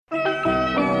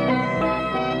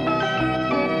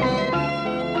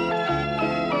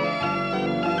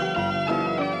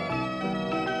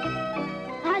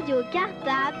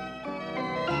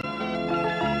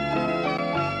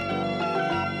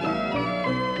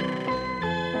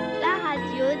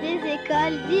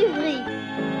écoles d'Ivry.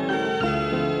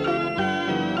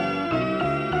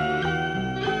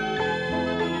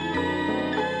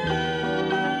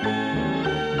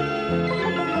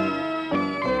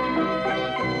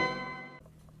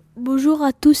 Bonjour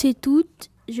à tous et toutes,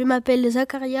 je m'appelle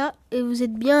Zacharia et vous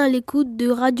êtes bien à l'écoute de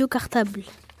Radio Cartable.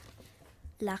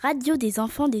 La radio des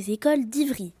enfants des écoles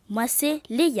d'Ivry. Moi c'est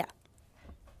Léa.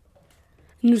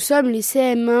 Nous sommes les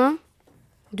CM1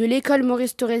 de l'école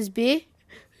Maurice Thorez B.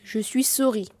 Je suis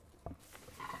Sori.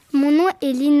 Mon nom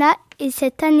est Lina et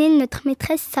cette année notre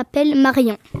maîtresse s'appelle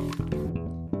Marion.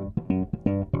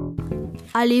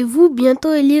 Allez-vous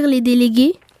bientôt élire les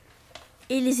délégués ?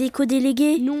 Et les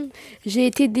éco-délégués ? Non, j'ai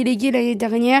été déléguée l'année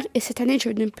dernière et cette année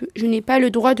je n'ai pas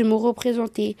le droit de me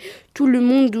représenter. Tout le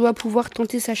monde doit pouvoir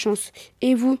tenter sa chance.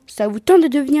 Et vous, ça vous tente de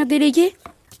devenir délégué ?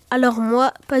 Alors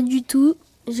moi, pas du tout.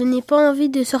 Je n'ai pas envie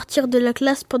de sortir de la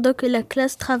classe pendant que la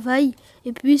classe travaille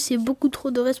et puis c'est beaucoup trop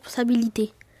de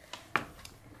responsabilités.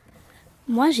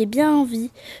 Moi j'ai bien envie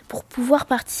pour pouvoir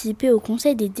participer au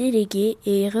conseil des délégués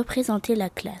et représenter la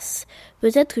classe.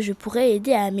 Peut-être que je pourrais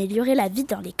aider à améliorer la vie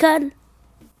dans l'école.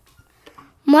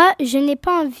 Moi, je n'ai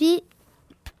pas envie,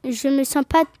 je me sens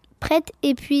pas prête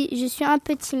et puis je suis un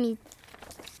peu timide.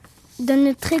 Dans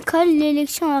notre école,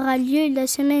 l'élection aura lieu la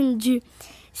semaine du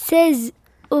 16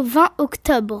 au 20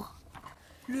 octobre.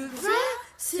 Le 20,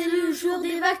 c'est le jour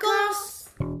des vacances.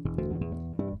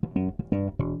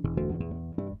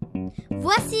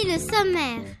 Voici le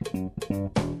sommaire.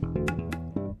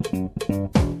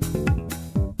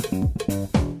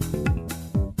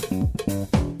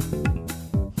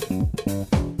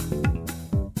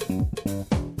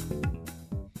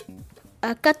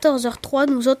 À 14h03,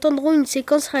 nous entendrons une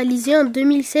séquence réalisée en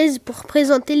 2016 pour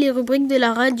présenter les rubriques de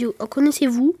la radio. En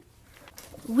connaissez-vous ?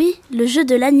 Oui, le jeu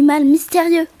de l'animal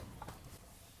mystérieux.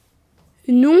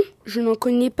 Non, je n'en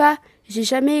connais pas. J'ai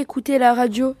jamais écouté la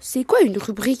radio. C'est quoi une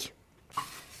rubrique ?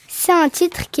 C'est un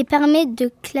titre qui permet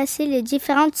de classer les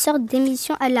différentes sortes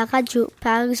d'émissions à la radio.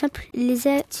 Par exemple, les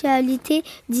actualités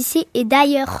d'ici et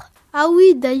d'ailleurs. Ah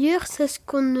oui, d'ailleurs, c'est ce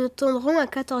qu'on entendront à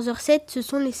 14h07. Ce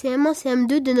sont les CM1,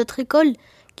 CM2 de notre école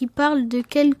qui parlent de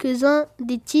quelques-uns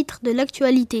des titres de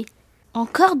l'actualité.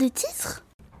 Encore des titres ?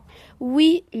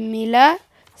 Oui, mais là,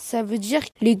 ça veut dire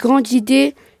les grandes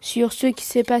idées sur ce qui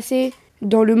s'est passé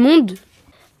dans le monde.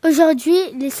 Aujourd'hui,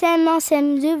 les CM1,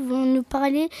 CM2 vont nous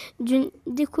parler d'une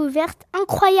découverte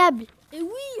incroyable. Et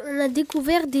oui, on a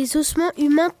découvert des ossements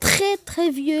humains très très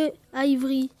vieux à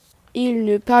Ivry. Ils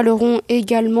nous parleront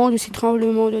également de ces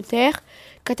tremblements de terre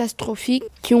catastrophiques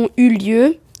qui ont eu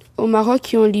lieu au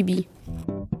Maroc et en Libye.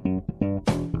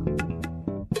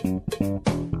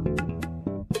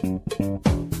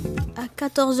 À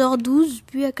 14h12,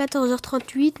 puis à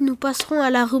 14h38, nous passerons à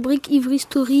la rubrique Ivry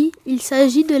Story. Il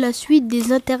s'agit de la suite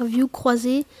des interviews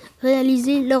croisées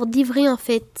réalisées lors d'Ivry en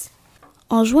fête.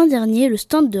 En juin dernier, le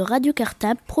stand de Radio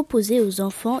Cartable proposait aux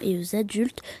enfants et aux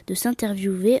adultes de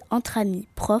s'interviewer entre amis,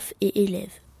 profs et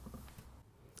élèves.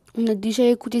 On a déjà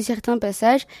écouté certains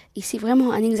passages et c'est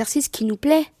vraiment un exercice qui nous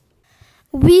plaît.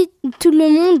 Oui, tout le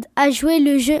monde a joué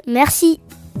le jeu. Merci.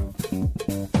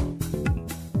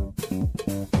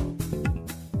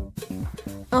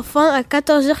 Enfin, à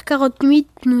 14h48,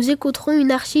 nous écouterons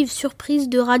une archive surprise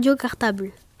de Radio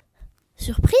Cartable.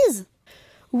 Surprise ?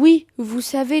 Oui, vous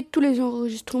savez, tous les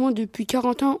enregistrements depuis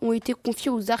 40 ans ont été confiés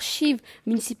aux archives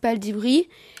municipales d'Ivry.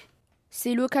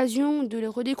 C'est l'occasion de les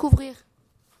redécouvrir.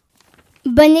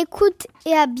 Bonne écoute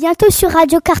et à bientôt sur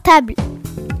Radio Cartable.